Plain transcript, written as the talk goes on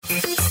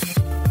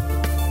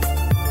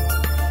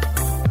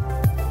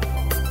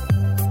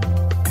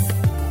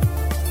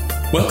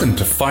Welcome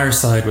to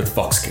Fireside with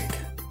Voxgig,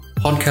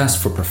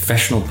 podcast for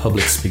professional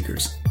public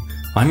speakers.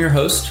 I'm your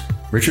host,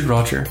 Richard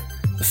Roger,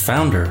 the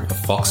founder of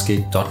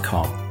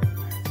Voxgig.com,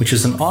 which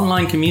is an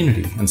online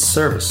community and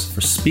service for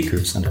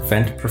speakers and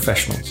event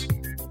professionals.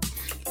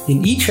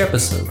 In each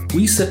episode,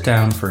 we sit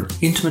down for an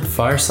intimate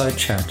fireside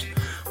chat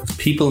with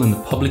people in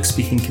the public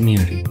speaking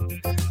community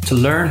to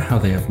learn how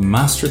they have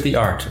mastered the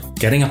art of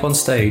getting up on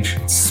stage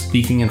and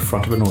speaking in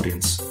front of an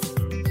audience.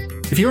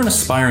 If you're an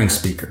aspiring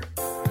speaker,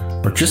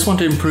 or just want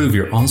to improve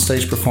your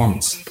onstage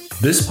performance,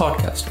 this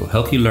podcast will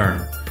help you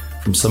learn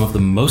from some of the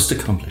most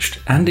accomplished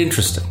and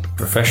interesting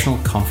professional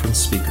conference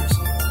speakers.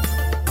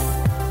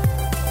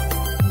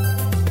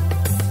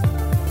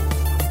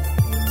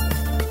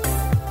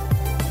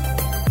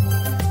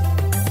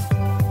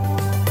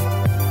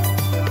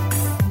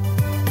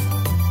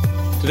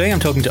 Today I'm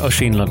talking to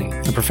Oisín Lunny,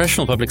 a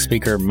professional public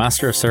speaker,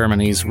 master of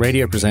ceremonies,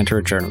 radio presenter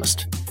and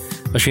journalist.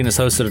 Oisín has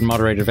hosted and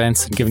moderated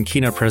events and given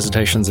keynote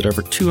presentations at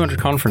over 200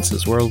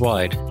 conferences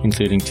worldwide,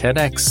 including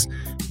TEDx,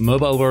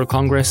 Mobile World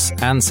Congress,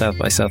 and South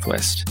by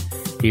Southwest.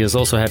 He has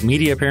also had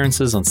media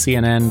appearances on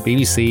CNN,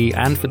 BBC,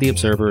 and for The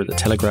Observer, The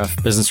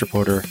Telegraph, Business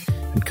Reporter,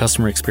 and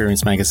Customer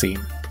Experience magazine.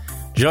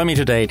 Join me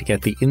today to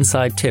get the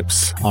inside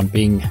tips on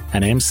being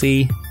an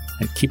MC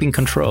and keeping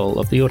control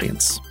of the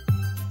audience.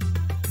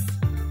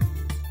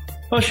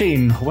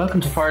 Oisín, welcome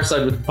to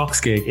Fireside with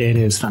Voxgig. It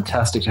is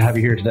fantastic to have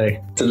you here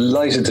today.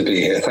 Delighted to be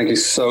here. Thank you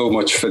so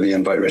much for the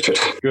invite, Richard.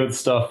 Good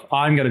stuff.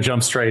 I'm going to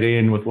jump straight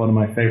in with one of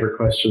my favorite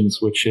questions,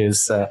 which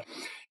is,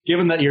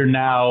 given that you're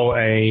now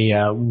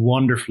a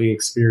wonderfully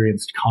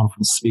experienced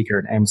conference speaker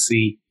and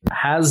MC,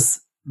 has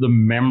the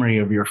memory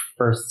of your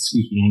first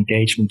speaking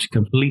engagement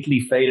completely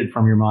faded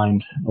from your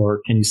mind?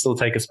 Or can you still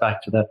take us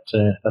back to that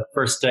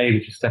first day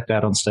that you stepped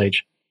out on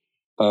stage?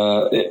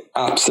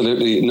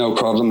 Absolutely no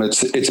problem.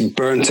 It's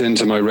burnt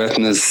into my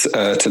retinas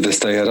to this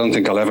day. I don't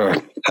think I'll ever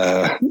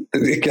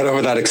get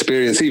over that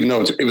experience, even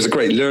though it was a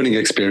great learning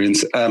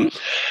experience.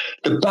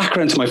 The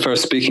background to my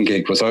first speaking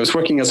gig was I was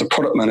working as a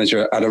product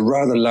manager at a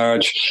rather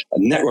large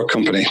network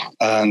company.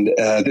 And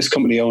this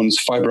company owns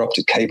fiber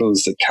optic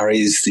cables that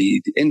carries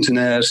the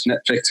internet,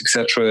 Netflix,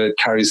 etc. It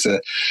carries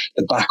the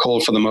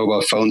backhaul for the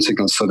mobile phone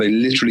signals. So they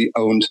literally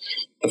owned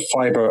the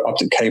fiber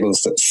optic cables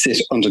that sit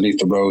underneath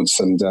the roads,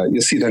 and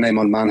you'll see their name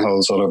on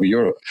manholes all over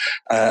Europe.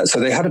 So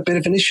they had a bit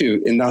of an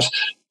issue in that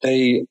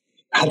they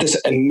had this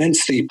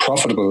immensely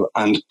profitable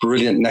and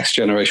brilliant next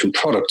generation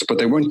product, but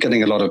they weren't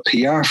getting a lot of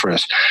PR for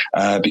it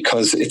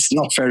because it's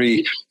not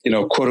very,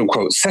 quote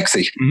unquote,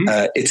 sexy.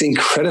 Mm-hmm. It's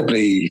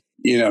incredibly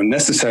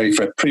necessary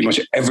for pretty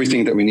much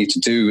everything that we need to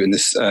do in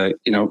this,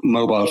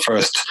 mobile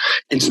first,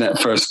 internet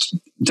first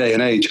day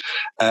and age.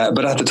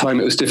 But at the time,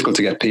 it was difficult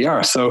to get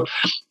PR. So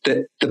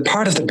the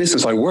part of the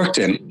business I worked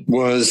in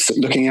was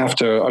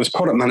I was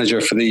product manager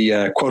for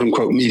the quote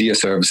unquote media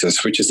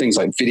services, which is things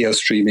like video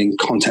streaming,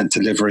 content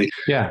delivery,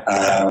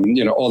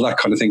 all that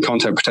kind of thing,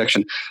 content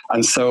protection.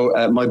 And so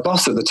my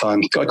boss at the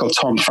time, a guy called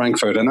Tom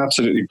Frankfurt, an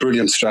absolutely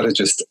brilliant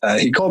strategist,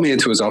 he called me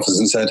into his office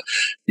and said,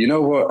 you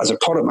know what, as a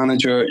product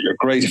manager, you're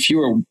great. If you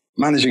were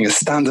managing a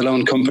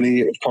standalone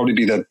company, it'd probably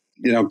be the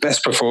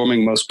best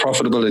performing, most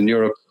profitable in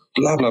Europe,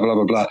 blah, blah, blah,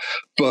 blah, blah.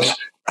 But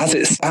as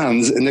it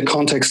stands in the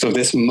context of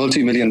this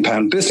multi-million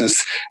pound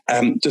business,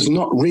 there's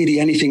not really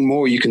anything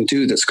more you can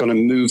do that's going to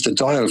move the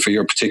dial for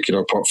your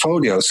particular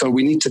portfolio. So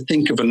we need to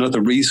think of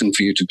another reason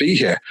for you to be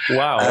here.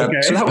 Wow.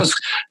 Okay. So that was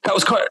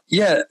quite,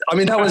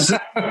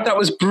 that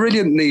was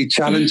brilliantly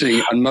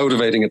challenging and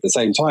motivating at the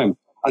same time.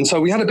 And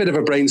so we had a bit of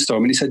a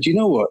brainstorm, and he said, you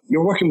know what,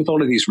 you're working with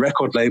all of these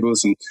record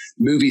labels and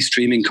movie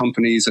streaming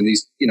companies and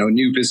these,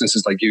 new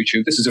businesses like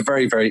YouTube. This is a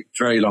very, very,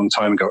 very long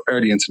time ago,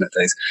 early internet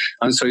days.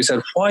 And so he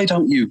said, why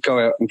don't you go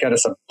out and get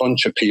us a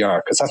bunch of PR?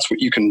 Because that's what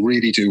you can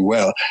really do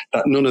well,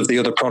 that none of the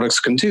other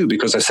products can do,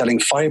 because they're selling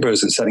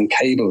fibers and selling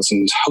cables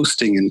and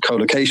hosting and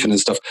co-location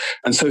and stuff.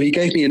 And so he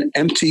gave me an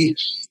empty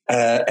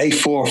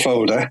A4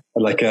 folder,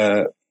 like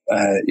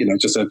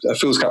just a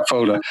foolscap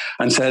folder,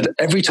 and said,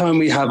 every time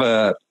we have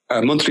a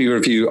monthly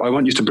review, I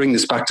want you to bring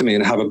this back to me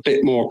and have a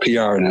bit more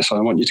PR in it. So I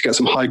want you to get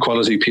some high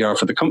quality PR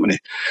for the company.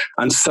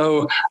 And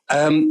so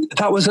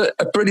that was a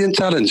brilliant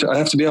challenge, I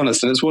have to be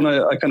honest. And it's one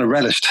I kind of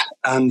relished.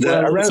 And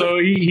so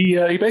he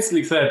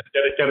basically said,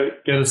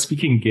 get a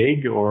speaking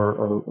gig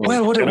or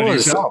well, what it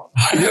was.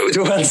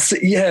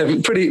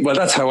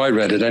 That's how I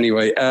read it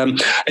anyway.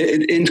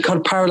 In kind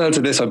of parallel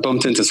to this, I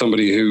bumped into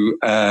somebody who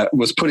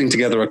was putting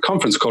together a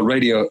conference called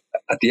Radio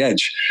at the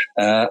Edge.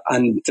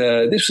 And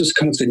this was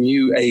kind of the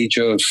new age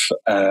of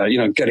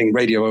getting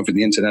radio over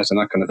the internet and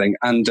that kind of thing.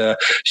 And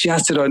she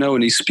asked, did I know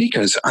any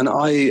speakers? And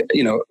I,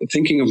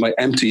 thinking of my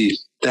empty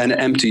then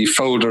empty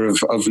folder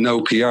of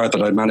no PR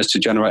that I'd managed to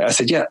generate. I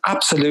said, yeah,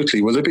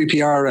 absolutely. Will there be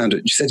PR around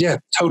it? She said, yeah,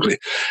 totally.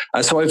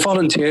 So I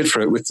volunteered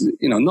for it with,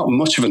 not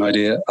much of an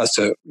idea as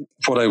to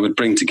what I would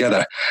bring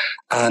together.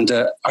 And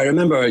I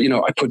remember,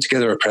 I put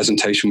together a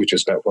presentation which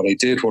was about what I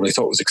did, what I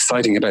thought was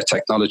exciting about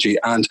technology,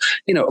 and,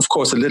 of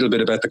course, a little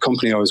bit about the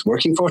company I was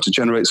working for to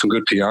generate some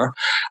good PR.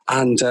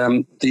 And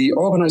the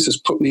organizers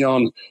put me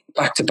on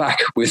back to back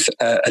with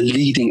a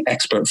leading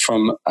expert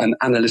from an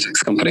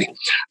analytics company.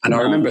 And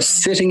I remember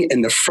sitting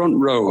in the front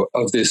row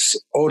of this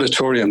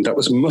auditorium that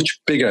was much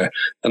bigger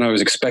than I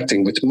was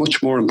expecting, with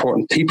much more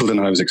important people than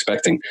I was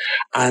expecting.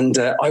 And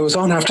I was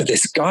on after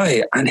this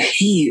guy, and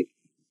he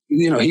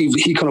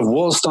kind of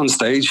waltzed on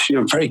stage,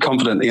 very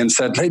confidently, and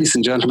said, "Ladies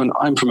and gentlemen,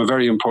 I'm from a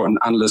very important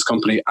analyst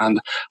company, and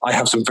I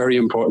have some very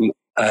important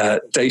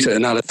data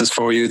analysis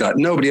for you that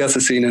nobody else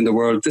has seen in the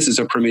world. This is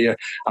a premiere,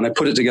 and I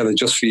put it together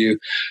just for you."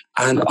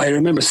 And I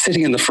remember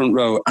sitting in the front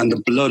row and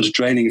the blood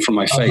draining from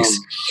my face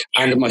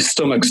and my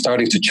stomach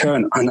starting to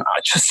churn. And I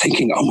just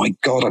thinking, oh my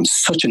God, I'm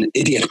such an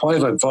idiot. Why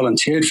have I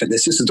volunteered for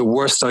this? This is the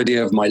worst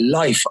idea of my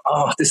life.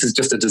 Oh, this is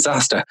just a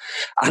disaster.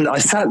 And I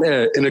sat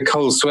there in a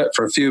cold sweat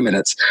for a few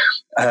minutes.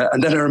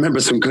 And then I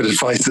remember some good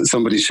advice that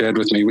somebody shared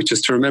with me, which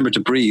is to remember to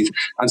breathe.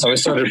 And so I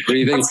started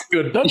breathing. That's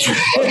good. That's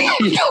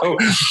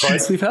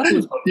advice we've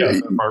had.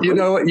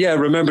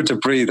 Remember to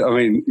breathe. I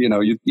mean,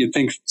 you'd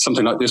think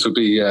something like this would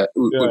be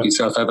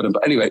self-evident.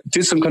 But anyway,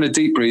 did some kind of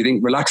deep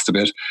breathing, relaxed a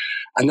bit.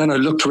 And then I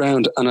looked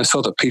around and I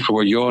saw that people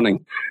were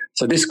yawning.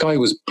 So this guy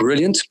was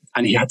brilliant,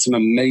 and he had some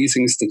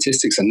amazing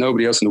statistics that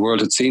nobody else in the world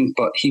had seen,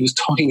 but he was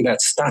talking about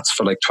stats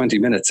for like 20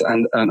 minutes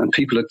and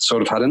people had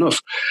sort of had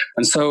enough.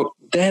 And so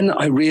then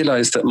I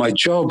realized that my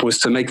job was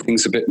to make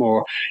things a bit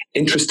more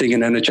interesting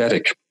and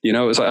energetic. It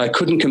was like I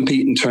couldn't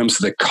compete in terms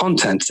of the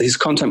content. His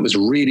content was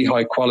really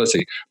high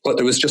quality, but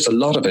there was just a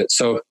lot of it.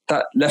 So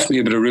that left me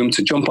a bit of room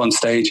to jump on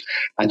stage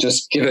and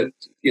just give it,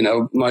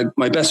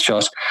 my best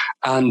shot.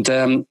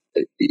 And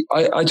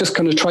I just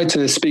kind of tried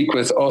to speak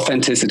with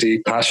authenticity,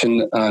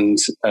 passion, and,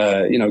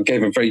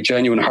 gave a very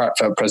genuine,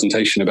 heartfelt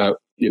presentation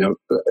about,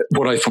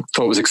 what I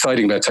thought was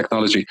exciting about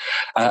technology.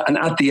 And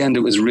at the end,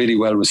 it was really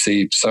well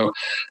received. So,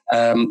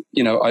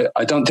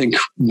 I don't think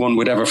one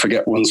would ever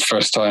forget one's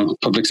first time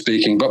public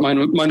speaking, but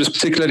mine was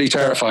particularly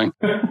terrifying.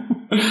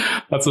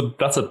 That's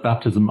a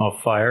baptism of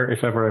fire,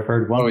 if ever I've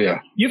heard one. Oh,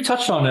 yeah. You've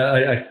touched on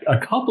a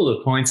couple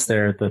of points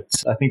there that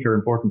I think are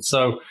important.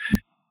 So,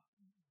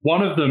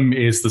 one of them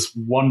is this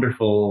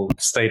wonderful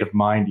state of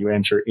mind you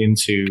enter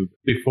into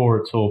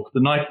before a talk,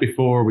 the night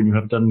before, when you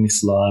haven't done any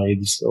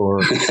slides,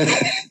 or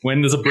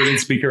when there's a brilliant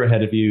speaker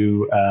ahead of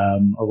you,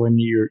 or when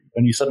you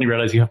suddenly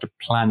realize you have to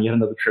plan yet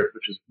another trip,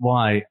 which is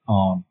why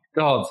on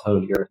God's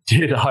holy earth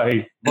did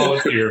I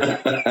volunteer.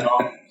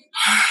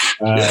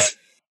 Yes.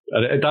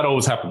 That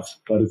always happens.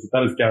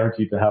 That is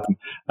guaranteed to happen.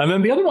 And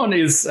then the other one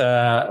is,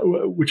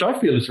 which I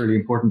feel is really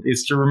important,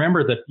 is to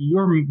remember that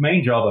your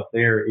main job up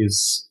there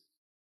is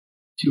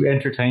to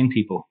entertain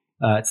people.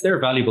 It's their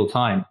valuable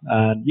time.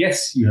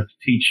 Yes, you have to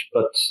teach,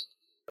 but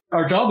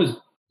our job is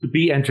to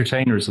be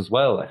entertainers as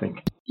well, I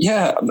think.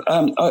 Yeah,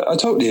 I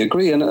totally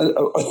agree. And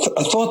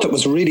I thought that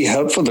was really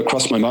helpful that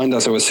crossed my mind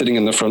as I was sitting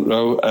in the front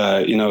row,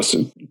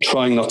 so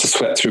trying not to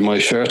sweat through my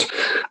shirt,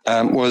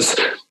 was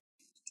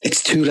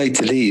it's too late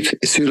to leave.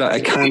 It's too late. I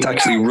can't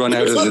actually run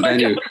out of the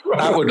venue.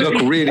 That would look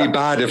really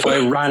bad if I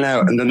ran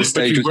out and then the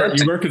stage was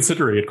empty. You were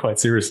considering it quite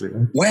seriously.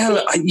 Right?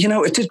 Well,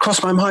 it did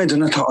cross my mind,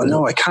 and I thought, oh,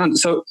 no, I can't.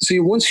 So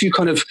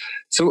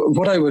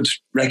what I would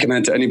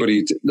recommend to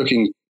anybody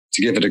looking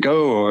to give it a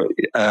go, or,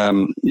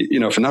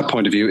 from that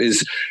point of view,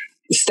 is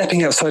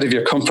stepping outside of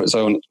your comfort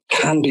zone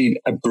can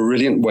be a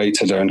brilliant way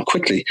to learn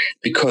quickly,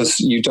 because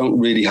you don't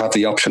really have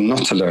the option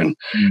not to learn.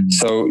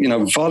 So,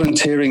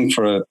 volunteering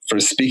for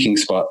a speaking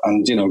spot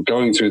and,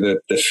 going through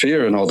the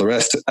fear and all the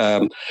rest,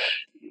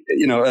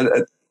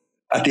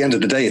 at the end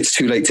of the day, it's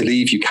too late to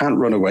leave. You can't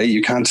run away.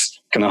 You can't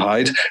kind of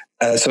hide.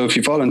 So if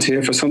you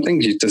volunteer for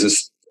something,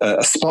 there's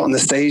a spot on the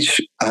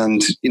stage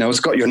and, it's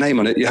got your name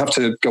on it. You have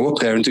to go up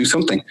there and do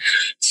something.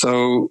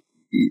 So,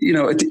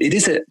 it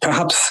is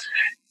perhaps,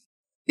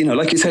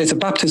 like you say, it's a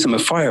baptism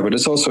of fire, but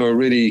it's also a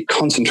really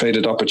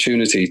concentrated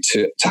opportunity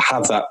to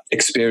have that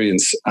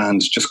experience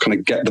and just kind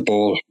of get the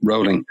ball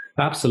rolling.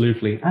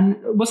 Absolutely. And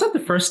was that the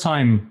first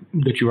time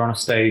that you were on a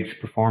stage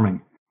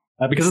performing?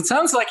 Because it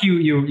sounds like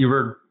you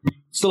were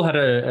still had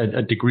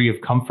a degree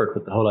of comfort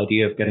with the whole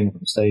idea of getting up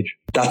on stage.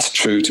 That's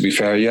true, to be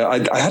fair. Yeah,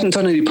 I hadn't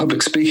done any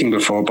public speaking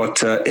before,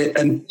 but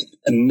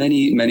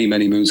many, many,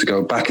 many moons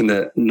ago, back in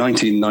the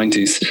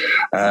 1990s,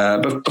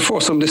 but before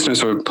some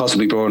listeners were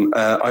possibly born,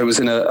 I was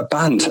in a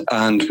band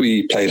and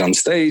we played on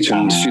stage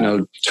and,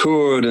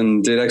 toured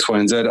and did X, Y,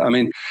 and Z. I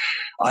mean,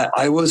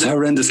 I was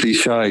horrendously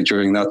shy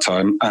during that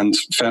time and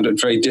found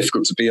it very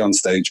difficult to be on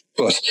stage.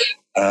 But,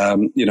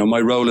 my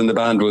role in the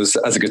band was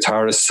as a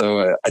guitarist,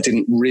 so I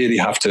didn't really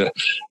have to,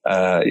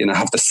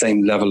 have the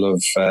same level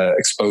of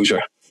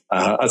exposure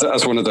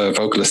as one of the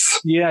vocalists.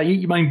 Yeah,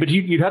 but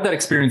you had that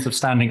experience of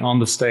standing on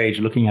the stage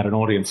looking at an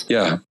audience.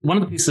 Yeah. One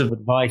of the pieces of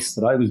advice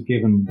that I was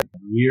given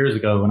years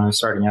ago when I was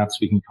starting out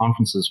speaking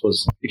conferences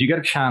was, if you get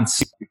a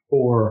chance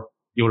before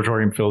the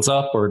auditorium fills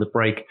up or the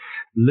break,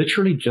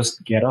 literally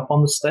just get up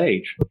on the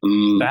stage,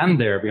 stand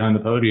there behind the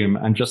podium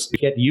and just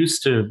get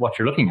used to what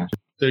you're looking at,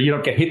 so you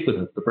don't get hit with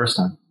it the first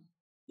time.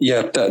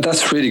 Yeah,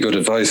 that's really good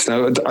advice.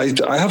 Now,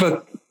 I have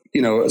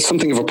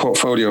something of a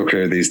portfolio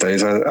career these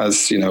days.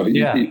 As you know,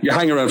 you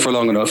hang around for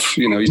long enough,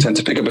 you tend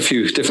to pick up a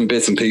few different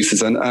bits and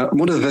pieces. And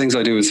one of the things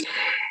I do is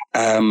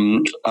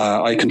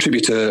I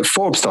contribute to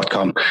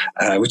Forbes.com,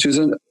 which is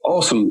an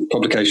awesome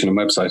publication and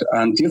website.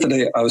 And the other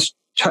day I was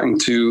chatting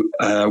to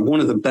one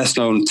of the best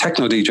known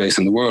techno DJs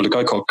in the world, a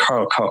guy called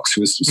Carl Cox,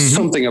 who is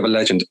something of a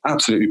legend,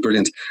 absolutely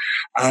brilliant.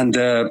 And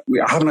I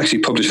haven't actually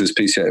published this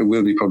piece yet. It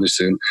will be published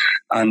soon.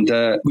 And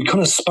we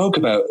kind of spoke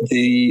about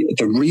the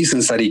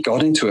reasons that he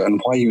got into it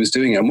and why he was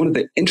doing it. And one of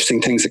the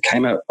interesting things that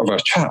came out of our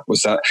chat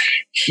was that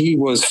he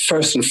was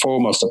first and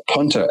foremost a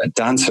punter, a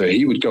dancer.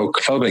 He would go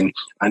clubbing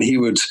and he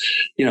would,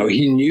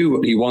 he knew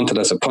what he wanted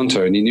as a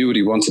punter and he knew what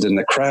he wanted in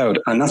the crowd.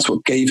 And that's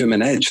what gave him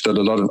an edge that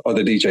a lot of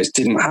other DJs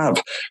didn't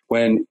have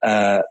when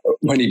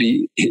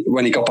he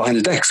got behind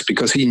the decks,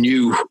 because he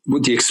knew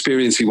what the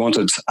experience he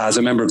wanted as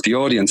a member of the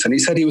audience. And he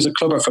said he was a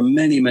clubber for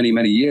many, many,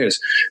 many years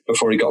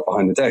before he got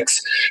behind the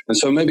decks. And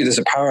so maybe there's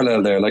a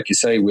parallel there, like you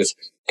say, with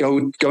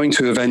going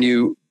to a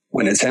venue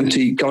when it's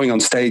empty, going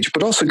on stage,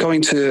 but also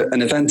going to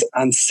an event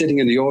and sitting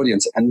in the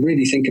audience and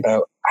really think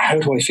about, how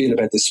do I feel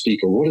about this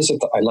speaker? What is it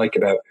that I like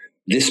about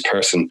this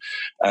person?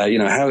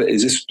 How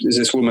is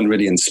this woman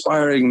really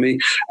inspiring me?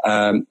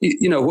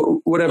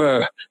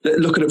 Whatever.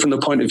 Look at it from the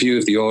point of view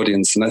of the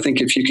audience. And I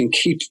think if you can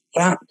keep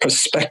that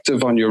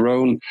perspective on your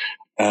own,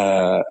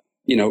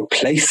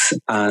 place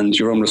and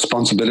your own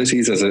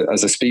responsibilities as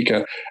a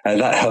speaker,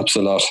 that helps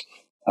a lot.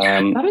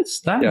 That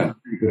is a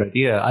very good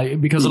idea.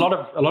 Because a lot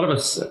of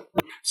us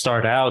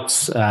start out,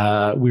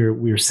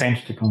 we're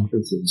sent to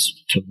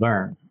conferences to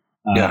learn.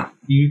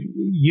 You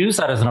use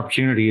that as an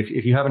opportunity.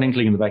 If you have an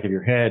inkling in the back of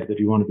your head that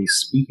you want to be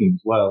speaking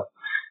as well,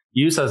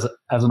 use as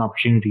an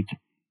opportunity to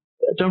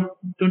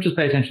don't just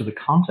pay attention to the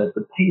content,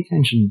 but pay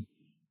attention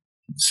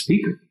to the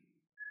speaker.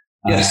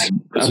 Yes,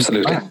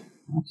 absolutely.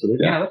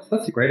 Absolutely. Yeah,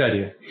 that's a great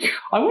idea.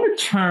 I want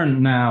to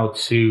turn now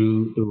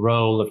to the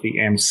role of the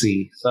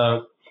MC.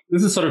 So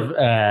this is sort of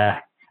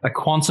a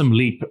quantum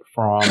leap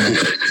from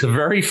the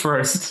very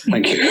first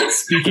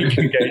speaking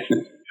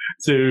engagement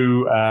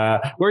to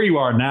where you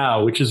are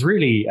now, which is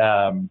really,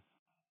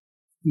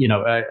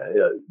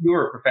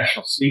 you're a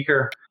professional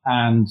speaker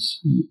and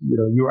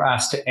you were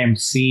asked to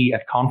MC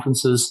at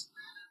conferences.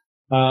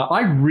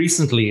 I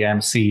recently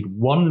MC'd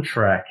one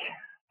track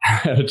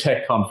at a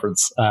tech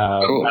conference.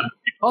 Cool. And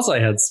because I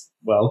had, it's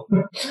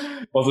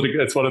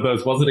one of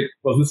those, was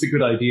this a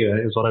good idea?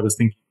 Is what I was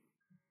thinking.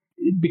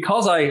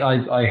 Because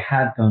I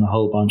had done a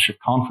whole bunch of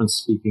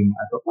conference speaking,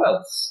 I thought, well,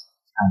 it's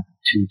can't be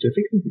too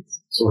difficult.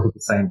 It's sort of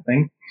the same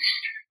thing.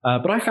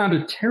 But I found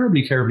it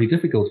terribly, terribly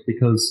difficult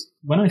because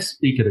when I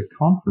speak at a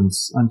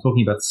conference, I'm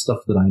talking about stuff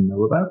that I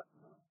know about.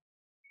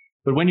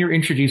 But when you're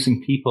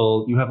introducing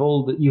people, you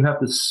have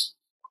this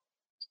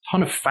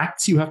ton of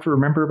facts you have to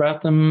remember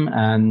about them,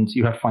 and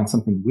you have to find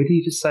something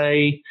witty to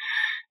say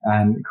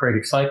and create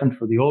excitement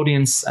for the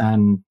audience.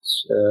 And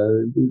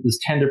there's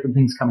 10 different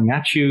things coming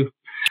at you.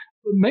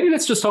 Maybe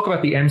let's just talk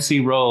about the MC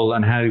role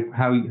and how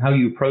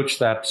you approach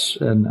that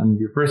and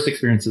your first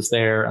experiences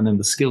there, and then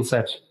the skill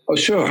set. Oh,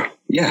 sure.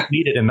 Yeah.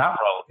 Needed in that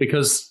role,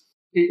 because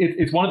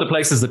it's one of the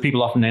places that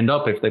people often end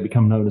up if they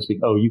become known as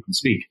you can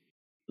speak.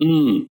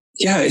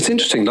 Yeah, it's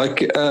interesting.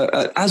 Like,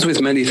 as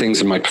with many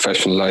things in my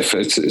professional life,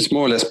 it's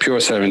more or less pure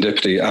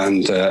serendipity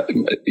and,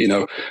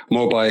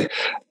 more by,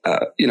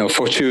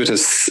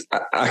 fortuitous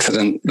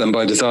accident than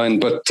by design.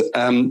 But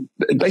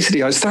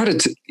basically, I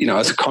started,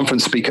 as a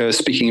conference speaker,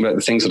 speaking about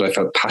the things that I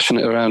felt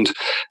passionate around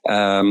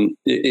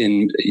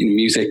in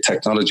music,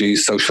 technology,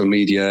 social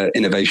media,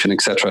 innovation,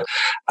 etc.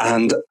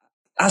 And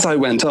as I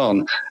went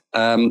on,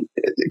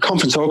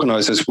 conference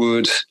organizers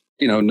would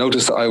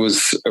notice that I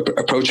was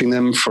approaching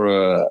them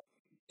for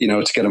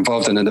to get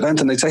involved in an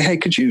event, and they'd say, hey,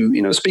 could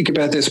you, speak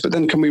about this, but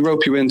then can we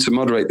rope you in to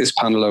moderate this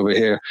panel over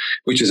here,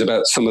 which is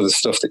about some of the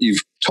stuff that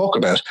you've talked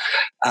about.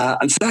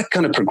 And so that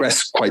kind of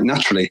progressed quite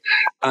naturally.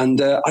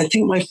 And I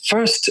think my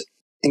first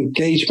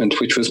engagement,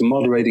 which was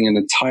moderating an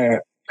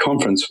entire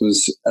conference,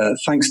 was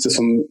thanks to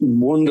some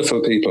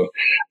wonderful people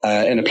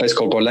in a place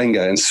called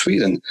Borlänge in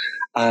Sweden.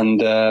 And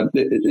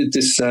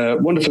this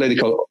wonderful lady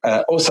called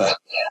Åsa,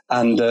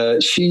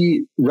 and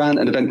she ran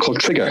an event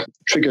called Trigger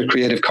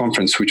Creative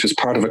Conference, which was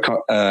part of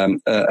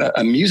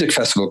a music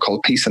festival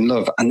called Peace and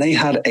Love. And they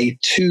had a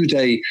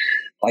 2-day,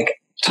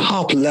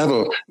 top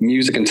level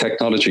music and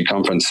technology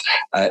conference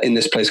in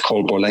this place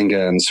called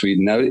Borlänge in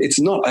Sweden. Now, it's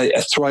not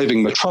a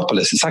thriving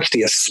metropolis. It's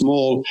actually a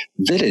small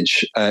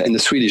village in the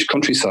Swedish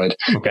countryside.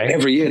 Okay.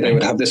 Every year they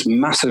would have this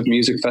massive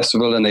music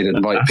festival, and they'd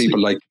invite people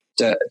like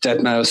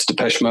Deadmau5,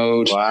 Depeche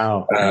Mode,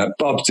 wow,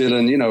 Bob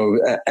Dylan,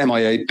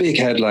 MIA, big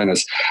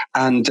headliners.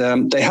 And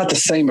they had the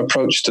same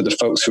approach to the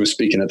folks who were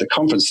speaking at the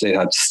conference. They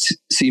had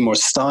Seymour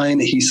Stein.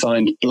 He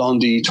signed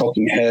Blondie,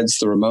 Talking Heads,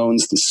 the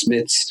Ramones, the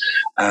Smiths.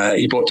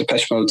 He brought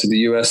Depeche Mode to the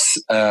US.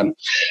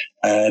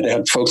 They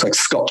had folks like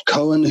Scott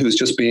Cohen, who's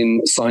just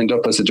been signed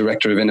up as a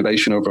director of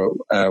innovation over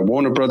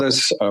Warner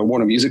Brothers,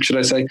 Warner Music, should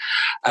I say.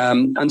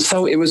 And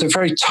so it was a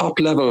very top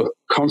level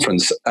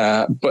conference,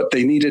 but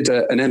they needed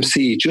an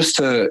MC just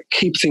to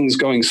keep things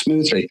going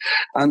smoothly.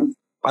 And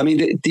I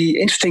mean, the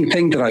interesting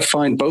thing that I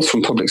find both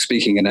from public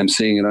speaking and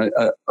emceeing, and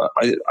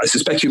I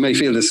suspect you may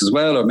feel this as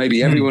well, or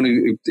maybe everyone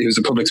who's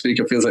a public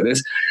speaker feels like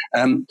this,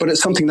 but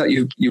it's something that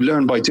you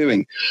learn by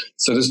doing.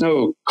 So there's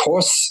no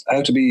course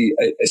how to be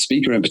a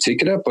speaker in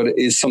particular, but it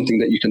is something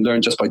that you can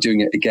learn just by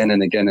doing it again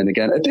and again and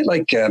again. A bit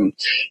like, a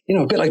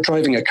bit like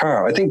driving a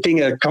car. I think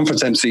being a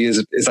conference MC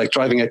is like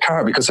driving a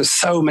car, because there's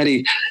so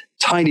many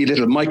tiny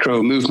little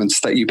micro movements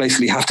that you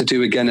basically have to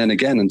do again and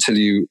again until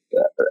you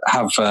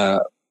have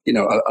a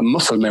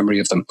muscle memory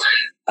of them.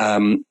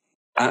 And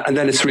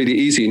then it's really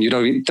easy and you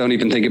don't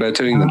even think about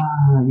doing them.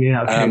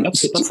 Yeah, okay.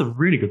 That's a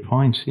really good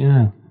point.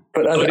 Yeah.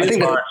 But I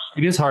think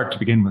it is hard to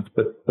begin with,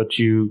 but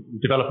you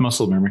develop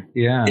muscle memory.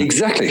 Yeah.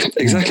 Exactly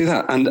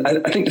that. And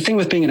I think the thing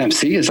with being an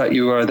MC is that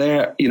you are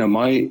there,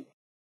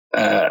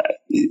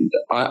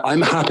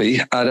 I'm happy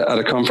at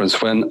a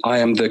conference when I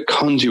am the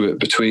conduit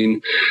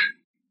between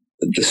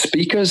the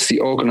speakers, the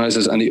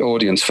organizers, and the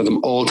audience, for them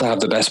all to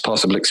have the best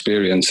possible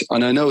experience.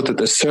 And I know that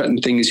there's certain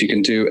things you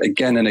can do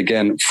again and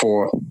again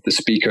for the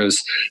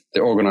speakers, the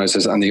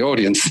organizers, and the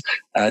audience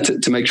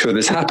to make sure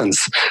this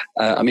happens.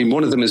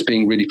 One of them is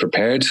being really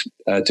prepared,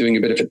 doing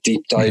a bit of a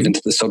deep dive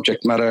into the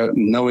subject matter,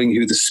 knowing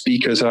who the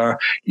speakers are,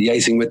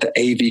 liaising with the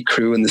AV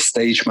crew and the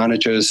stage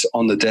managers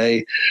on the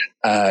day,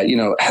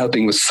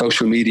 helping with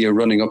social media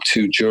running up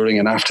to, during,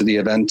 and after the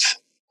event.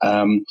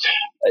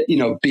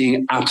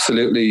 Being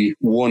absolutely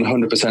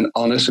 100%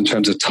 honest in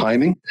terms of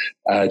timing,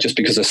 just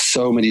because there's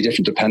so many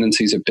different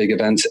dependencies of big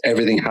events,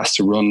 everything has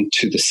to run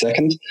to the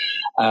second.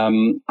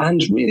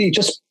 And really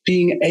just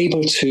being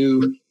able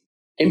to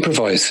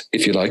improvise,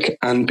 if you like,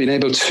 and being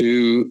able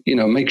to,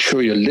 make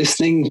sure you're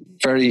listening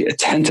very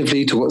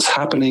attentively to what's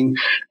happening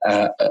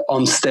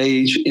on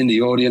stage, in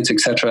the audience,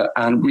 etc.,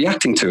 and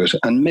reacting to it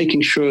and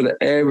making sure that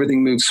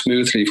everything moves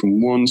smoothly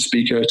from one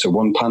speaker to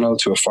one panel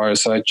to a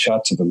fireside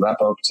chat to the wrap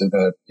up to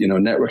the,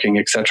 networking,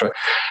 etc.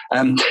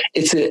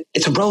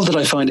 It's a role that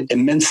I find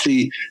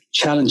immensely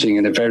challenging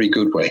in a very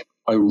good way.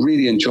 I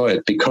really enjoy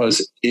it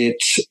because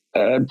it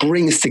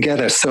brings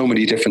together so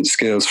many different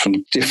skills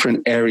from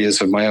different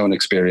areas of my own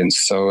experience.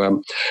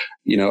 So,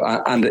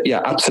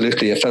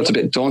 absolutely. It felt a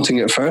bit daunting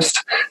at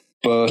first,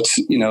 but,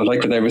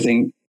 like with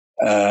everything,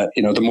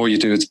 the more you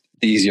do it,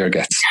 the easier it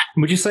gets.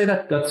 Would you say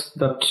that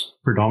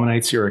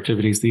predominates your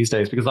activities these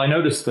days? Because I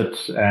noticed that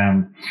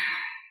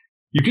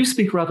you do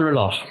speak rather a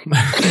lot.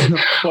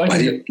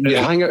 Well, you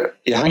hang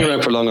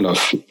around for long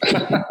enough.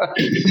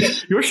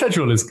 Your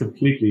schedule is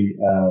completely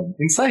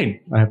insane,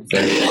 I have to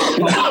say.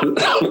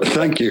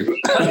 Thank you.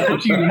 How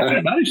do you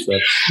manage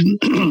that?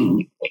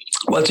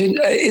 Well,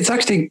 it's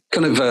actually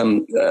kind of,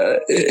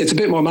 it's a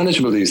bit more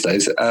manageable these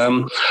days.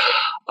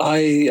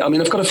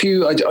 I've got a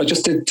few. I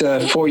just did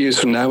 4 years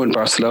from now in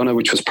Barcelona,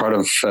 which was part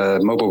of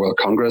Mobile World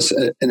Congress.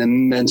 An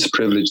immense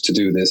privilege to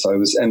do this. I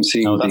was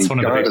emceeing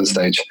the garden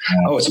stage.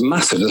 Yeah. Oh, it's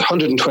massive. There's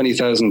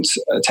 120,000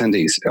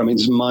 attendees.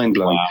 It's mind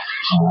blowing.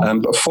 Wow.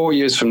 But 4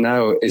 years from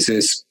now is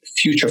this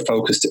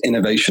future-focused,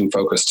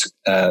 innovation-focused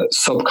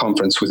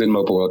sub-conference within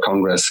Mobile World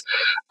Congress.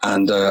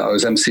 And I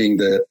was emceeing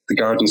the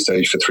garden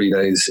stage for 3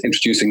 days,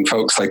 introducing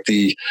folks like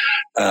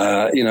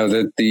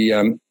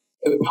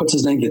what's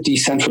his name? The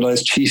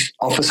decentralized chief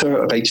officer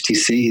of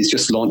HTC. He's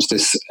just launched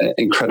this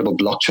incredible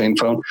blockchain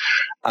phone.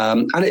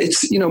 And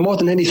it's, more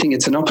than anything,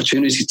 it's an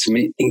opportunity to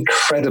meet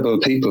incredible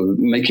people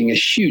making a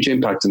huge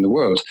impact in the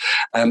world.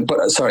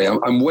 But sorry,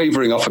 I'm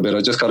wavering off a bit. I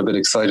just got a bit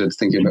excited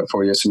thinking about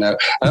 4 years from now.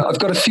 I've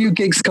got a few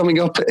gigs coming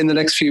up in the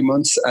next few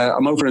months.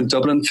 I'm over in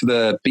Dublin for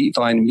the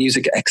Beatvine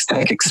Music X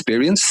Tech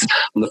Experience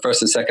on the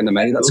 1st and 2nd of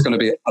May. That's going to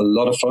be a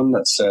lot of fun.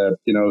 That's,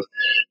 we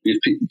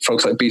have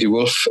folks like Beatty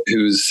Wolf,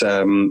 who's,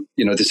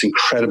 this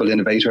incredible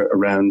innovator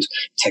around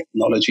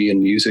technology and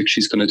music.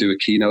 She's going to do a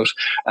keynote.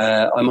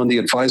 I'm on the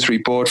advisory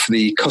board for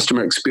the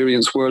Customer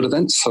Experience World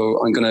event,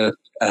 so I'm going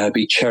to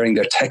be chairing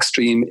their tech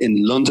stream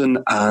in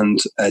London and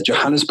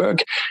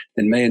Johannesburg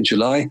in May and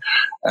July.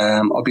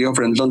 I'll be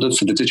over in London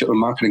for the Digital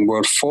Marketing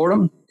World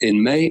Forum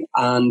in May,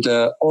 and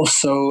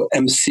also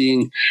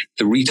emceeing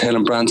the Retail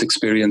and Brands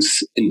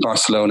Experience in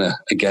Barcelona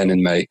again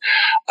in May.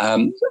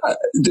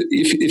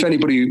 If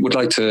anybody would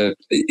like to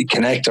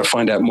connect or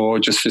find out more,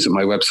 just visit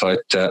my website,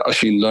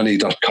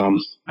 oshinlunny.com.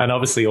 And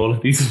obviously all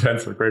of these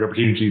events are great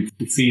opportunities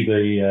to see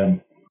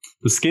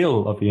the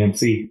skill of the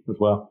MC as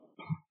well.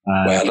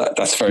 Well,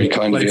 that's very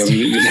kind of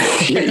you.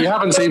 You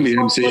haven't seen me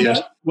MC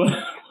yet.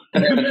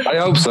 I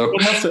hope so.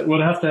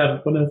 One has to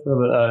have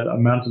a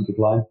mountain to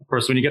climb. Of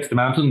course, when you get to the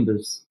mountain,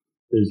 there's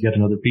yet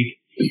another peak.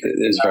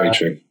 It is very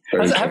true.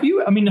 Have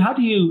you? I mean, how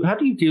do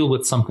you deal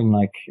with something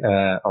like,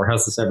 or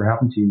has this ever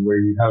happened to you, where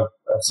you have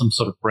some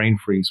sort of brain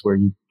freeze, where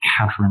you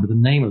can't remember the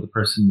name of the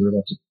person you're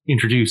about to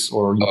introduce,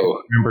 or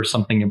you remember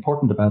something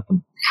important about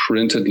them?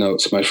 Printed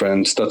notes, my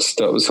friend.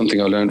 That was something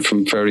I learned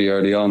from very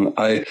early on.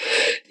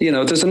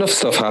 There's enough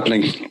stuff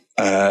happening.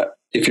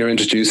 If you're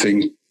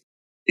introducing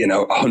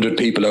 100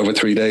 people over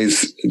 3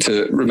 days,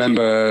 to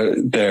remember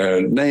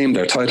their name,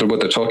 their title,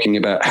 what they're talking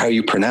about, how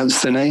you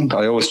pronounce their name.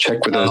 I always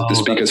check with the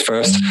speakers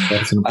first.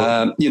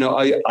 I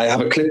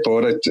have a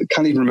clipboard. I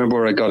can't even remember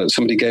where I got it.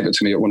 Somebody gave it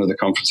to me at one of the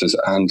conferences,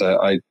 and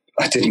I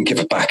didn't give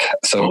it back.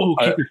 So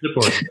keep your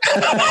clipboard.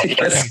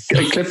 Yes,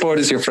 a clipboard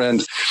is your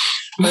friend.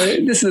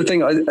 This is the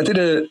thing. I did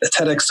a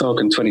TEDx talk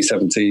in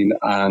 2017,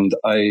 and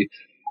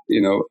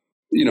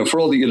for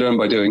all that you learn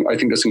by doing, I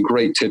think there's some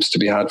great tips to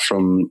be had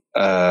from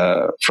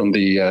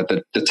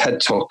the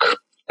TED Talk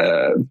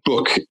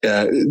book.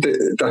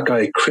 That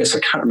guy, Chris, I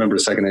can't remember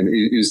his second name.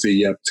 He was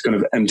the kind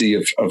of MD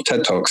of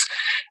TED Talks.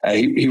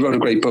 He wrote a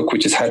great book,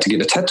 which is How to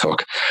Give a TED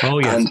Talk. Oh,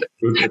 yes.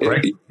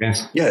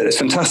 Yes. Yeah, it's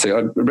fantastic.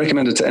 I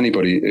recommend it to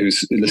anybody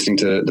who's listening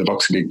to the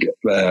VoxGeek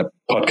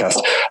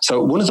podcast.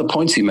 So one of the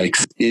points he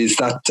makes is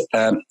that,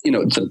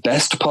 the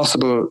best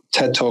possible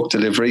TED Talk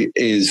delivery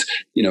is,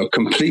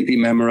 completely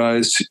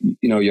memorized.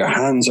 Your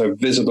hands are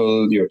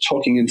visible. You're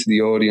talking into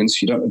the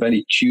audience. You don't have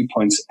any cue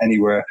points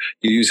anywhere.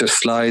 You use your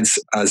slides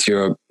as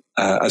your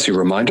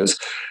reminders.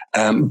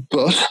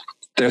 But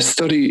their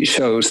study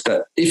shows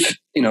that if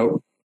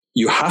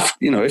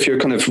if you're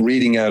kind of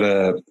reading out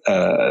a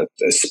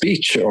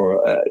speech,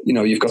 or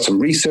you've got some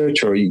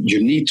research, or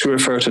you need to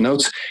refer to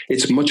notes,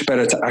 it's much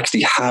better to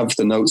actually have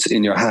the notes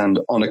in your hand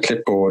on a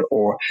clipboard,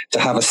 or to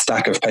have a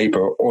stack of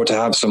paper, or to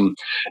have some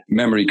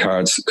memory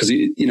cards. Because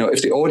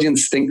if the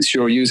audience thinks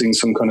you're using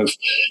some kind of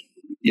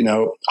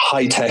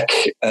high tech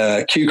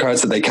cue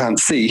cards that they can't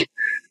see,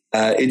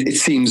 it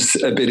seems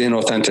a bit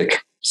inauthentic.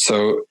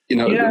 So,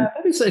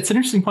 it's an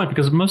interesting point,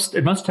 because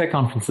at most tech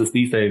conferences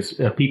these days,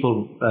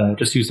 people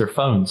just use their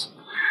phones.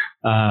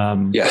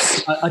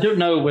 Yes. I don't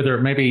know whether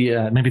maybe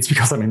it's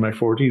because I'm in my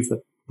 40s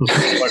that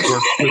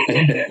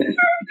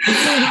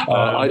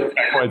I can't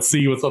quite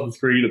see what's on the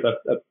screen at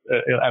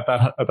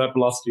that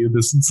velocity and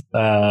distance.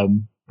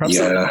 Perhaps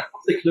a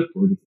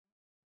clipboard.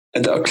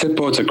 And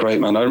clipboards are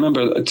great, man. I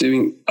remember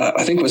doing,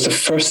 I think it was the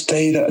first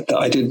day that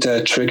I did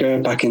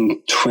Trigger back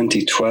in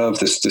 2012,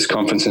 this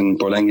conference in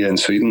Borlänge in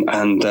Sweden.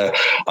 And I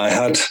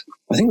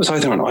think it was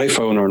either an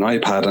iPhone or an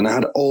iPad, and I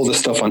had all the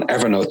stuff on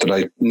Evernote that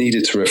I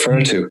needed to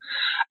refer to.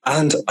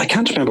 And I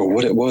can't remember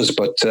what it was,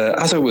 but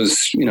as I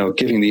was,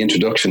 giving the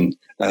introduction,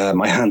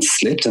 my hand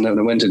slipped, and then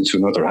I went into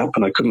another app,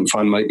 and I couldn't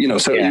find my,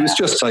 so it was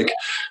just like,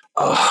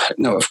 oh,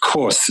 no, of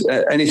course,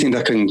 anything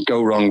that can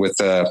go wrong with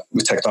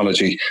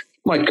technology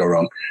might go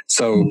wrong.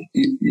 So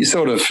you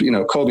sort of,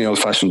 call me old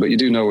fashioned, but you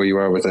do know where you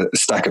are with a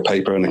stack of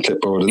paper and a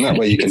clipboard, and that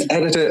way you can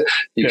edit it,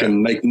 you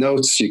can make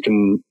notes, you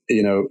can,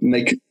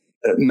 make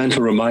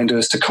mental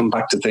reminders to come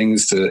back to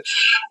things.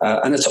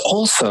 And it's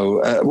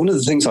also one of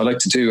the things I like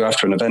to do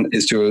after an event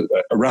is do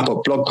a wrap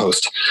up blog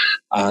post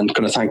and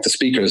kind of thank the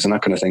speakers and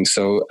that kind of thing.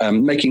 So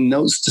making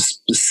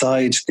notes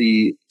beside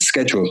the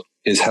schedule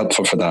is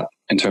helpful for that,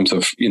 in terms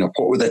of,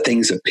 what were the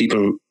things that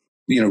people,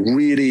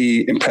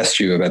 really impressed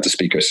you about the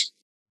speakers.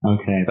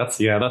 Okay, that's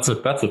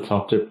a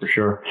top tip for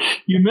sure.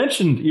 You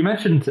mentioned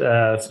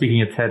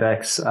speaking at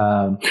TEDx.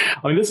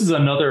 I mean, this is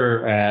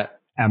another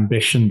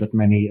ambition that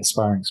many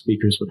aspiring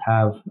speakers would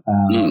have.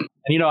 And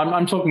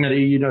I'm talking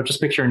about,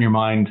 just picture in your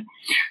mind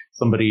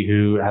somebody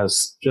who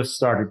has just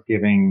started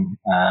giving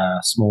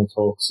small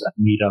talks at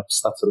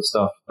meetups, that sort of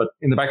stuff. But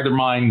in the back of their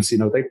minds,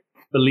 they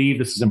believe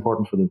this is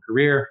important for their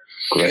career.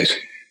 Great.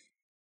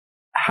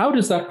 How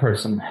does that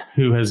person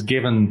who has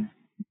given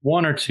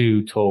one or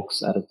two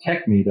talks at a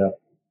tech meetup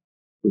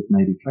with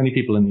maybe 20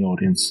 people in the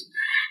audience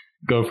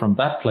go from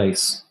that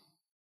place?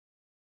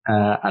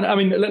 And I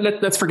mean,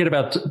 let's forget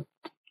about,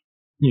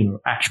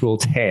 actual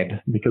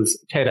TED, because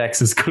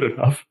TEDx is good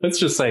enough. Let's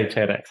just say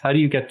TEDx. How do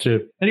you get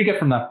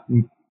from that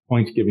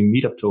point to giving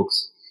meetup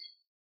talks,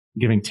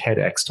 giving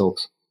TEDx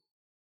talks?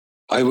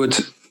 I would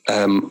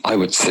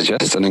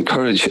suggest and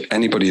encourage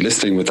anybody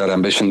listening with that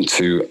ambition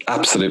to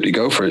absolutely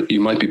go for it.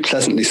 You might be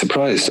pleasantly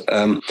surprised.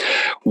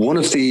 One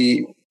of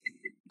the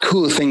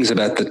cool things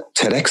about the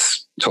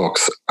TEDx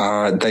talks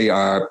are they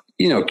are,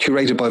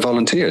 curated by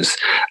volunteers,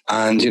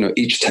 and,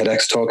 each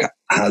TEDx talk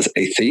has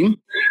a theme,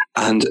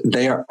 and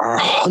there are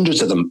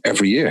hundreds of them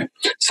every year.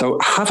 So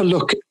have a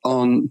look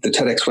on the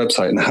TEDx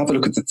website and have a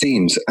look at the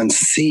themes and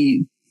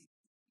see,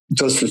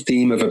 does the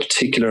theme of a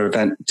particular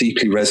event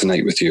deeply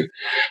resonate with you?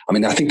 I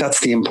mean, I think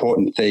that's the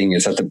important thing,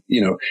 is that,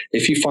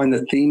 if you find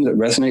the theme that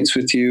resonates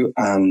with you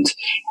and,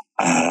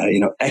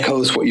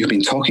 echoes what you've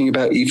been talking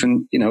about,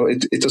 even,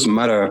 it doesn't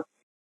matter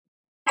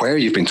where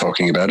you've been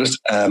talking about it.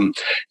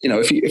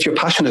 If you're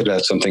passionate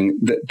about something,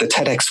 the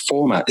TEDx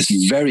format is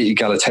very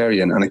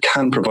egalitarian, and it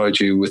can provide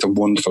you with a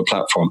wonderful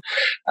platform.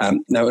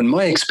 Now, in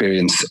my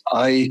experience,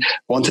 I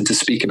wanted to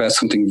speak about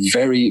something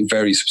very,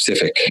 very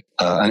specific,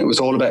 and it was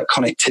all about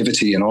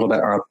connectivity and all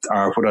about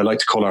our what I like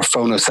to call our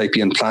phono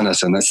sapien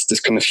planet, and this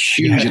kind of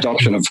huge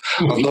adoption of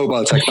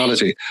mobile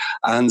technology.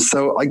 And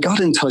so I got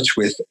in touch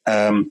with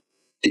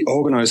the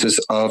organizers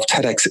of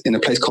TEDx in a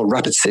place called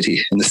Rapid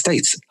City in the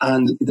States.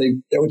 And they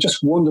were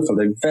just wonderful.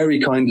 They very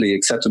kindly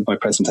accepted my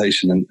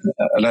presentation and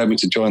allowed me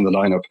to join the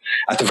lineup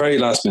at the very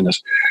last minute.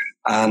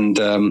 And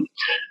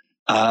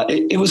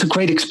it was a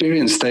great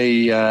experience.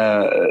 They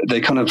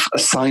kind of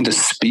assigned a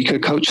speaker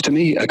coach to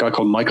me, a guy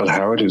called Michael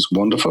Howard, who's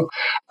wonderful.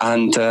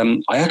 And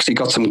I actually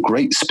got some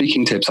great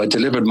speaking tips. I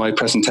delivered my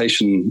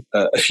presentation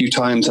a few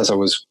times as I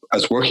was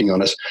working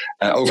on it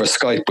over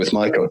Skype with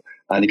Michael.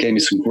 And he gave me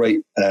some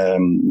great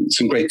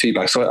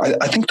feedback. So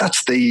I think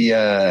that's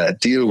the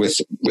deal with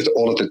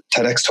all of the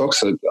TEDx talks.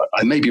 So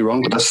I may be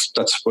wrong, but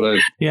that's what I.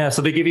 Yeah,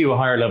 so they give you a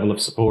higher level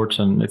of support,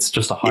 and it's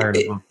just a higher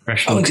level of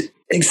professional. Oh,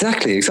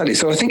 exactly.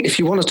 So I think if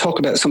you want to talk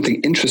about something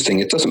interesting,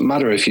 it doesn't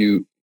matter if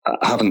you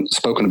haven't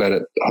spoken about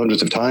it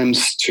hundreds of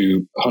times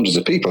to hundreds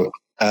of people.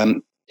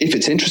 If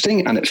it's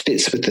interesting and it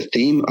fits with the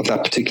theme of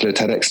that particular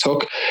TEDx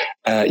talk,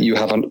 you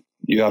have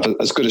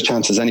as good a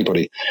chance as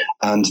anybody,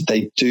 and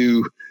they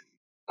do.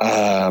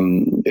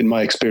 In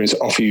my experience,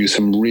 offer you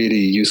some really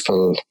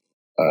useful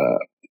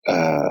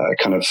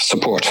kind of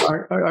support.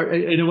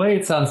 In a way,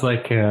 it sounds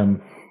like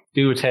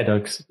do a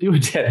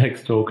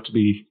TEDx talk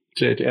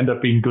to end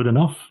up being good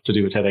enough to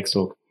do a TEDx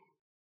talk.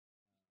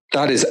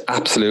 That is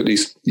absolutely,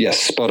 yes,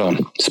 spot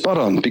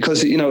on.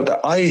 Because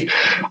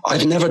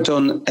I've never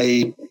done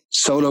a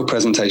solo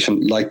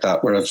presentation like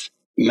that where I've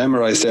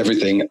memorized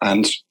everything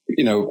and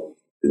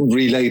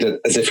relayed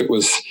it as if it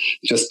was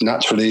just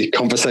naturally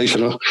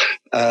conversational.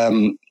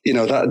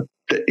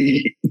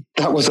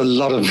 That was a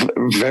lot of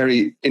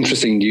very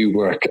interesting new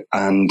work,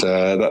 and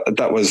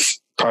that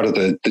was part of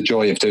the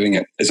joy of doing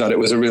it, is that it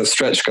was a real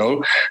stretch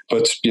goal,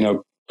 but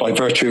by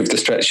virtue of the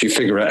stretch, you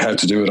figure out how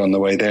to do it on the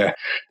way there.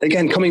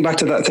 Again, coming back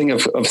to that thing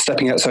of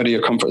stepping outside of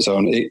your comfort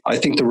zone, I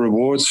think the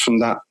rewards from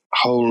that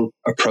whole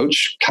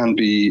approach can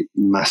be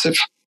massive.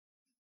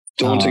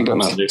 Daunting, but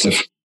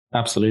massive.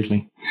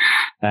 Absolutely.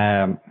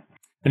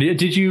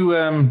 Did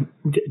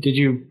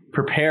you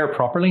prepare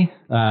properly?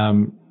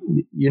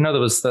 There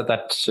was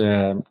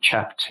that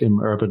chap,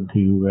 Tim Urban,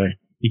 who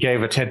he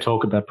gave a TED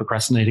talk about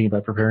procrastinating,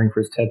 about preparing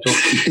for his TED talk.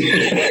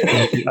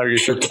 Are you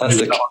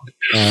fantastic?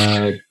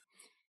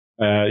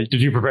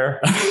 Did you prepare?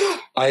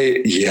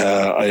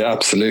 I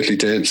absolutely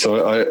did.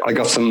 So I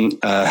got some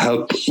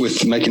help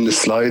with making the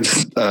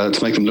slides to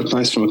make them look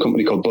nice from a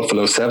company called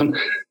Buffalo 7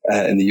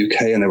 in the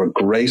UK, and they were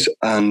great.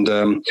 And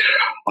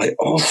I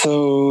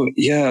also,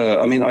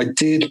 I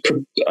did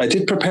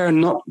prepare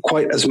not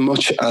quite as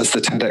much as the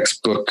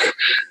TEDx book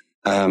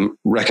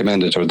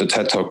recommended, or the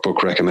TED Talk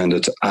book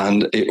recommended.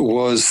 And it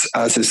was,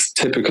 as is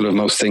typical of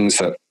most things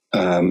that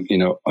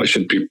I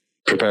should be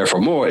prepared for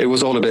more. It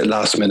was all a bit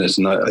last minute,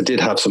 and I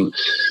did have some.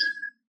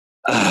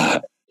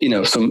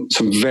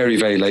 Some very,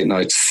 very late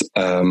nights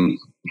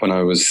when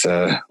I was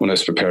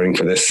preparing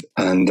for this,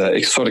 and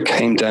it sort of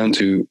came down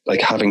to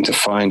like having to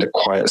find a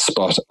quiet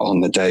spot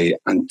on the day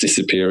and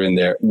disappear in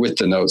there with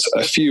the notes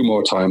a few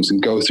more times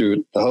and go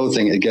through the whole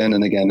thing again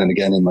and again and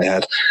again in my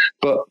head.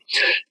 But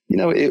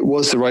it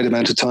was the right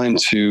amount of time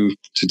to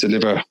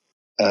deliver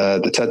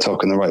the TED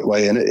Talk in the right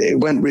way, and it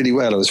went really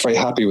well. I was very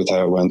happy with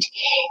how it went.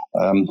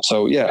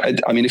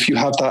 If you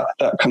have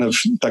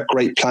that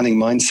great planning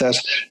mindset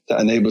that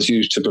enables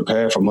you to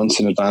prepare for months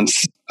in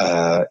advance,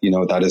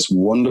 that is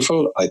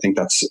wonderful. I think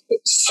that's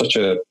such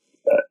a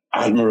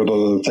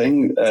admirable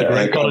thing. It's a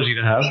great quality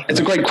to have. It's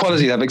a great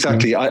quality to have,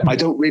 exactly. I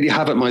don't really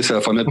have it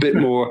myself. I'm a bit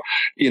more,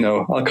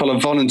 I'll call a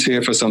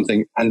volunteer for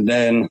something and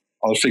then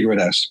I'll figure it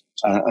out.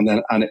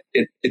 And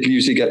it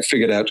usually gets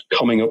figured out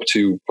coming up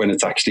to when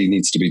it actually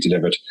needs to be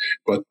delivered.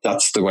 But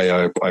that's the way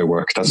I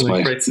work. That's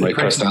my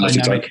personality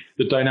type.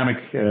 The dynamic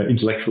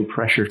intellectual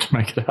pressure to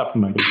make it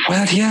happen.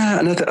 Well, yeah.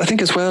 And I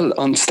think as well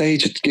on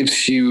stage, it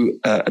gives you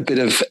a bit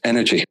of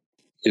energy.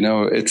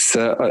 It's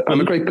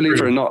I'm a great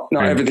believer in not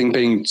everything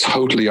being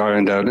totally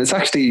ironed out. And it's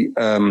actually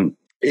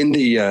in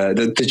the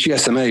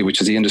GSMA,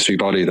 which is the industry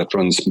body that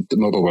runs the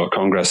Mobile World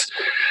Congress,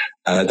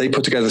 they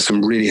put together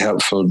some really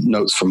helpful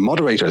notes for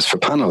moderators for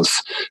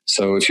panels.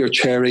 So if you're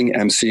chairing,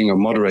 emceeing, or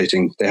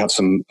moderating, they have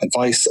some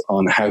advice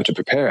on how to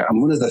prepare.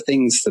 And one of the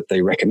things that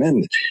they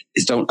recommend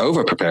is don't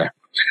over prepare.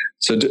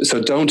 So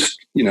don't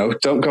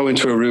go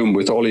into a room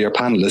with all of your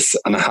panelists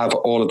and have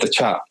all of the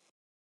chat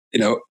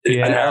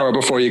an hour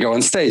before you go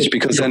on stage,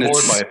 because you're then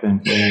it's bored by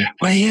it then.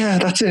 Well, yeah,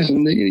 that's it.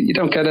 And you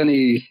don't get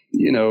any,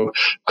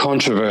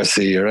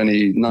 controversy or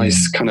any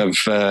nice kind of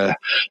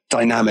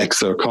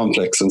dynamics or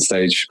conflicts on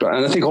stage.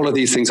 And I think all of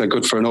these things are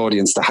good for an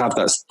audience to have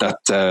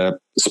that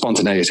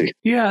spontaneity.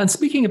 Yeah, and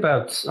speaking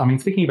about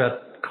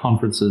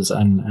conferences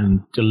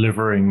and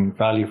delivering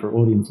value for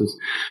audiences.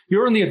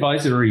 You're on the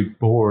advisory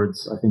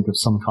boards, I think, of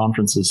some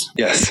conferences.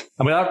 Yes.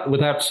 And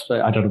without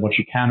I don't know what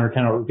you can or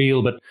cannot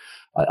reveal, but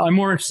I'm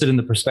more interested in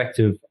the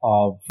perspective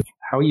of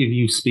how you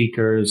view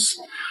speakers,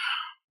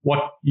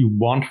 what you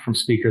want from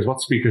speakers,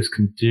 what speakers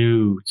can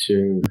do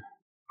to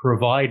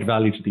provide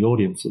value to the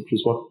audience, which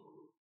is what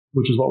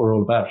we're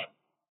all about.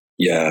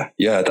 Yeah,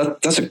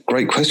 that's a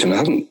great question. I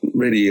haven't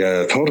really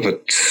thought of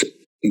it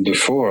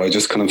before. I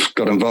just kind of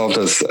got involved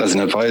as an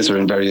advisor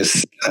in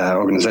various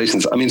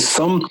organizations. I mean,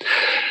 some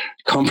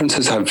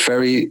conferences have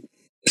very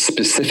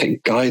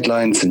specific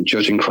guidelines and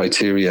judging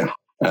criteria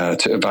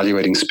to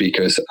evaluating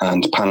speakers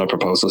and panel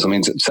proposals. I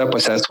mean, South by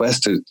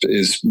Southwest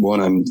is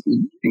one I'm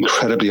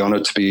incredibly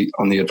honored to be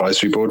on the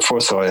advisory board for.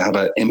 So I have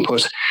an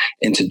input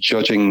into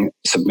judging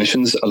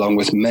submissions along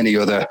with many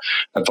other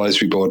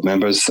advisory board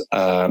members,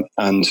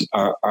 and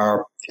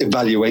our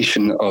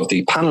evaluation of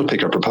the panel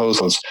picker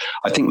proposals,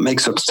 I think,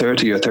 makes up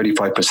 30 or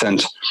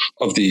 35%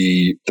 of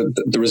the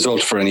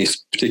result for any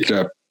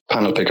particular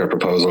panel picker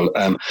proposal.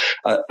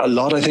 A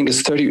lot, I think,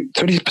 is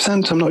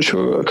 30%. I'm not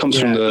sure. It comes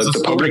from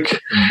the public.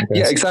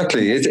 Yeah,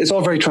 exactly. It's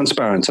all very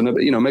transparent, and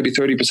maybe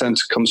 30%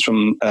 comes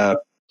from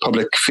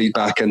public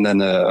feedback, and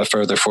then a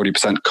further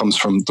 40% comes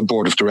from the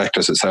board of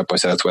directors at South by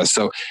Southwest.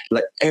 So,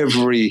 like,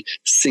 every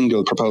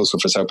single proposal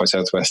for South by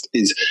Southwest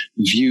is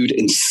viewed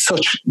in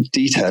such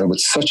detail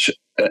with such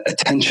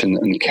attention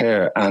and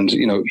care, and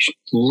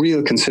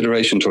real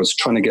consideration towards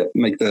trying to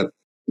make the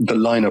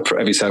lineup for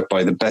every South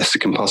by the best it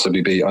can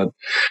possibly be. I'm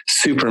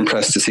super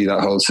impressed to see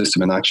that whole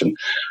system in action.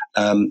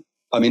 I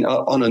mean,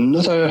 on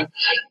another,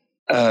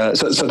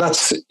 so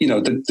that's,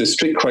 the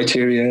strict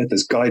criteria,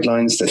 there's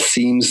guidelines, there's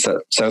themes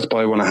that South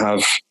by want to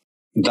have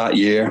that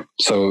year.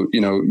 So,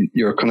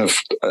 you're kind of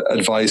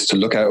advised to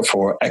look out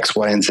for X,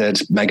 Y, and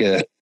Z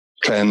mega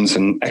trends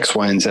and X,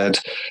 Y, and Z,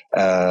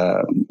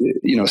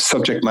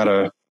 subject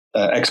matter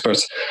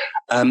experts.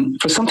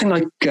 For something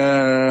like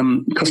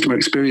Customer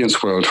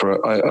Experience World,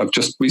 where I've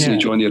just recently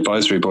joined the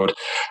advisory board,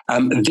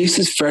 this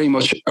is very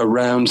much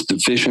around the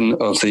vision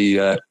of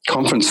the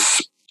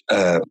conference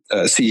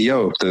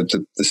CEO,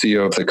 the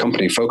CEO of the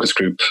company Focus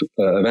Group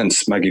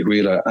Events, Maggie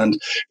Wheeler. And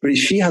really,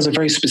 she has a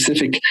very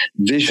specific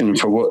vision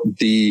for what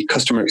the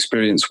Customer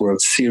Experience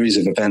World series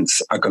of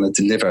events are going to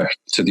deliver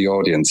to the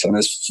audience. And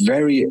it's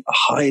very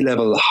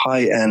high-level,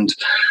 high-end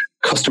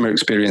customer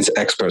experience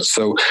experts.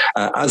 So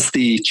as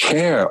the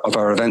chair of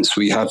our events,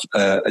 we have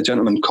a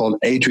gentleman called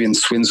Adrian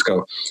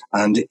Swinscoe,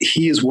 and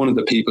he is one of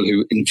the people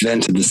who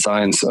invented the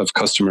science of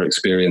customer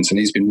experience, and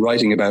he's been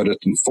writing about it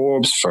in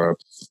Forbes for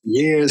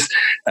years.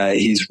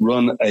 He's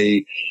run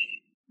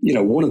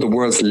one of the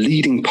world's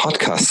leading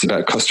podcasts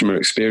about customer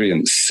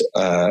experience,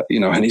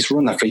 and he's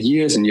run that for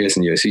years and years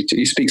and years.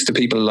 He speaks to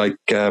people like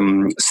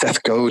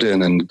Seth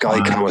Godin and Guy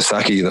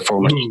Kawasaki, the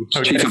former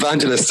chief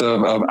evangelist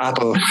of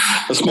Apple,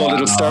 a small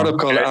little startup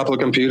called Apple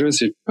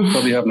Computers. You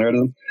probably haven't heard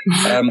of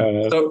them.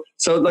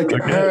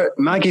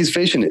 Maggie's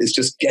vision is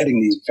just getting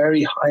these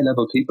very high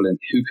level people in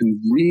who can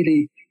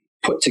really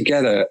put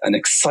together an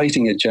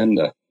exciting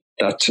agenda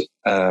that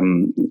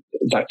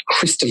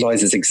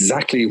crystallizes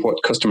exactly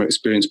what customer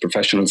experience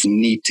professionals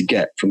need to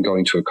get from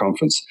going to a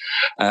conference.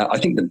 I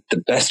think the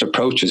best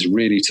approach is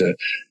really to,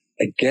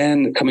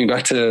 again, coming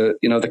back to,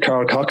 the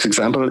Carl Cox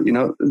example,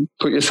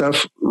 put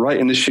yourself right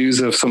in the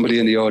shoes of somebody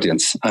in the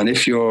audience. And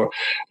if you're,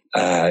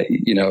 a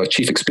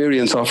chief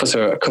experience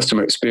officer, a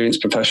customer experience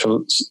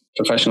professional,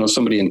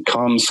 somebody in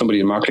comms, somebody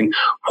in marketing,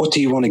 what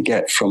do you want to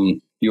get from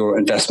your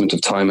investment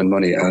of time and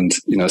money, and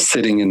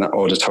sitting in that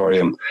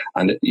auditorium,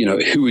 and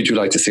who would you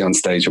like to see on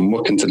stage, and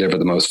what can deliver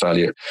the most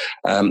value?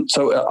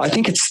 So I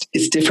think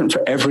it's different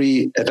for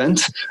every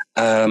event.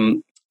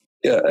 If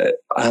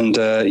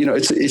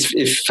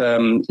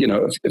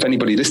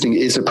anybody listening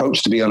is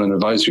approached to be on an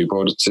advisory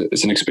board,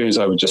 it's an experience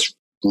I would just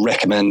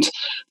recommend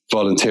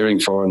volunteering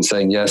for and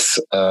saying yes.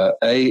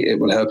 It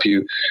will help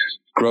you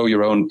grow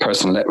your own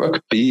personal network.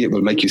 B, it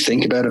will make you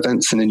think about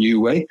events in a new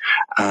way.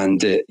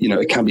 And,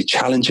 it can be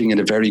challenging in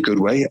a very good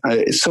way.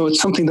 So it's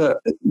something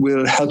that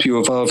will help you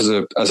evolve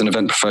as an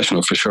event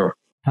professional for sure.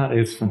 That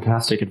is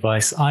fantastic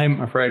advice. I'm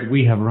afraid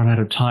we have run out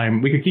of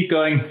time. We could keep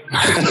going.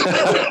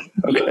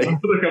 Okay.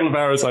 Another couple of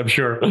hours, I'm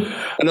sure.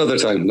 Another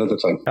time.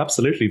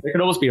 Absolutely. There can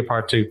always be a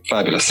part 2.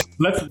 Fabulous.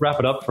 Let's wrap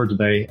it up for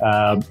today.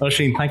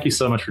 Oisin, thank you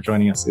so much for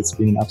joining us. It's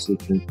been an absolute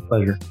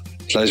pleasure.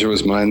 Pleasure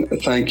was mine.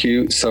 Thank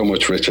you so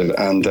much, Richard.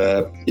 And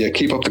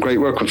keep up the great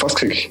work with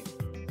Foxkick.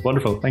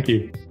 Wonderful. Thank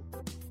you.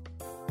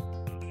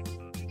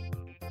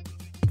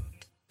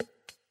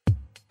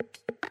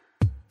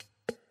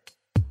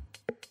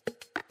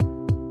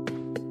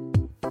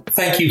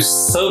 Thank you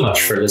so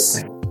much for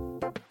listening.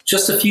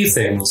 Just a few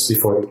things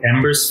before the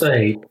embers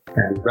fade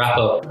and we wrap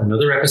up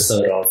another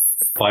episode of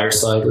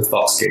Fireside with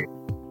Foxkick.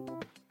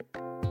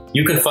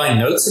 You can find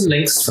notes and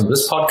links from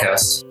this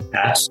podcast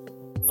at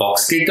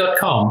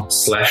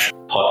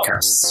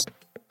foxkick.com/podcasts.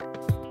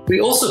 We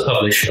also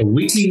publish a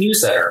weekly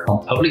newsletter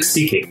on public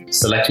speaking,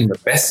 selecting the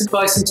best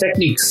advice and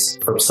techniques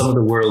from some of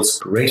the world's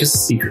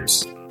greatest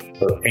speakers,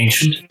 both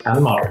ancient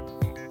and modern.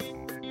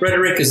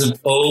 Rhetoric is an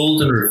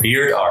old and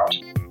revered art,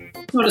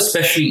 not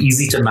especially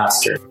easy to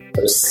master,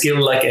 but a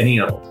skill like any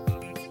other,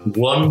 and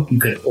one you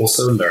can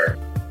also learn.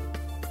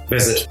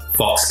 Visit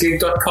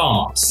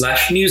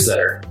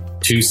foxgig.com/newsletter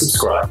to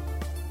subscribe.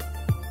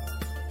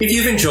 If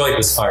you've enjoyed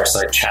this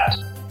fireside chat,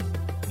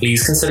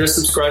 please consider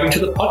subscribing to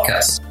the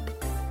podcast.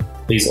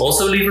 Please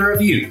also leave a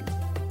review.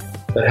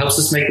 That helps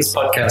us make this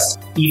podcast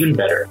even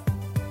better.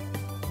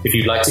 If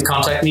you'd like to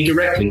contact me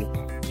directly,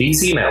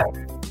 please email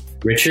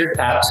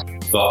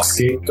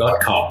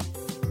richard@foxgig.com.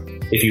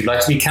 If you'd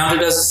like to be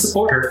counted as a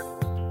supporter,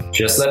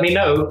 just let me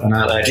know and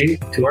I'll add you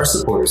to our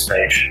supporters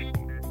page.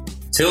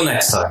 Till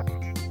next time,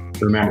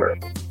 remember,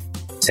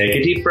 take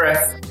a deep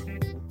breath,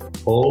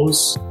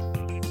 pause,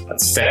 and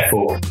step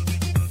forward.